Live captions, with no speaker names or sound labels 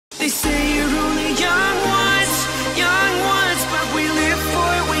They say you're only young once, but we live for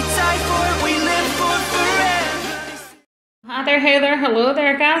it, we die for it, we live for forever. Hi there, hey there, hello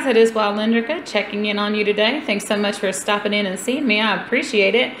there guys, it is Wild Lindrica checking in on you today. Thanks so much for stopping in and seeing me, I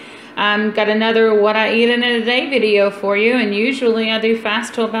appreciate it. Got another what I eat in a day video for you, and usually I do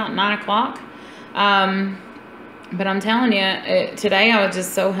fast till about 9 o'clock. But I'm telling you, today I was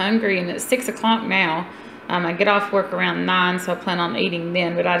just so hungry, and it's 6 o'clock now. I get off work around 9, so I plan on eating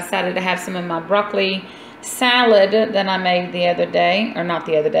then. But I decided to have some of my broccoli salad that I made the other day, or not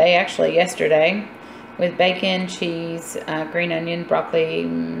the other day, actually yesterday, with bacon, cheese, green onion, broccoli,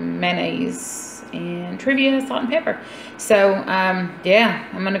 mayonnaise, and trivia, salt and pepper. So, yeah,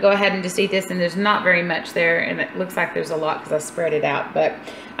 I'm going to go ahead and just eat this, and there's not very much there, and it looks like there's a lot because I spread it out, but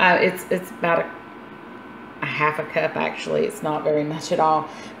it's about a half a cup, actually. It's not very much at all,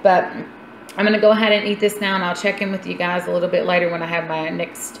 but I'm going to go ahead and eat this now, and I'll check in with you guys a little bit later when I have my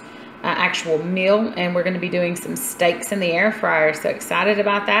next actual meal, and we're going to be doing some steaks in the air fryer. So excited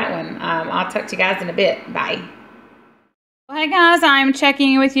about that one. I'll talk to you guys in a bit. Bye. Well, hey guys, I'm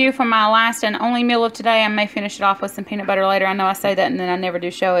checking in with you for my last and only meal of today. I may finish it off with some peanut butter later. I know I say that and then I never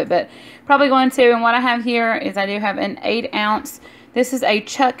do show it, but probably going to. And what I have here is I do have an 8-ounce. This is a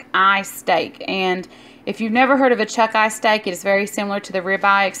chuck eye steak, and if you've never heard of a chuck eye steak, it is very similar to the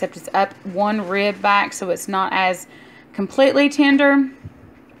ribeye, except it's up one rib back, so it's not as completely tender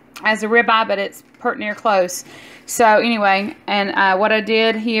as a ribeye, but it's pert near close. So anyway, and what I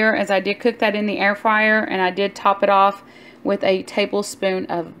did here is I did cook that in the air fryer, and I did top it off with a tablespoon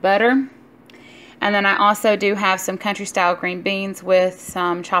of butter. And then I also do have some country style green beans with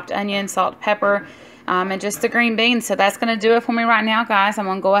some chopped onion, salt, pepper, and just the green beans. So that's going to do it for me right now, guys. I'm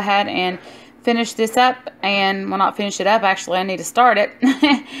going to go ahead and finish this up, and well, not finish it up, actually I need to start it.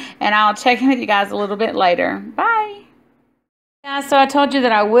 And I'll check in with you guys a little bit later. Bye guys. So I told you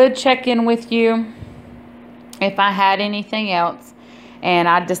that I would check in with you if I had anything else, and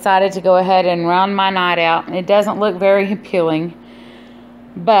I decided to go ahead and round my night out. It doesn't look very appealing,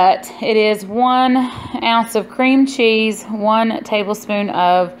 but it is 1 ounce of cream cheese, 1 tablespoon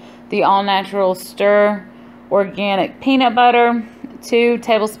of the all-natural stir organic peanut butter, 2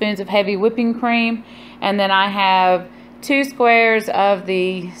 tablespoons of heavy whipping cream, and then I have 2 squares of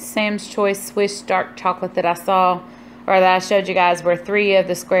the Sam's Choice Swiss dark chocolate that I saw, or that I showed you guys, where 3 of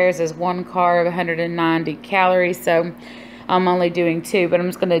the squares is 1 carb, 190 calories, so I'm only doing 2, but I'm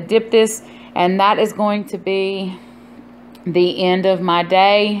just going to dip this, and that is going to be the end of my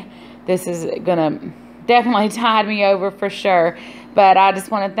day. This is going to definitely tide me over for sure. But I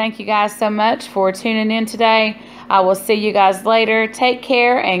just want to thank you guys so much for tuning in today. I will see you guys later. Take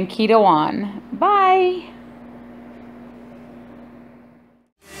care and keto on. Bye.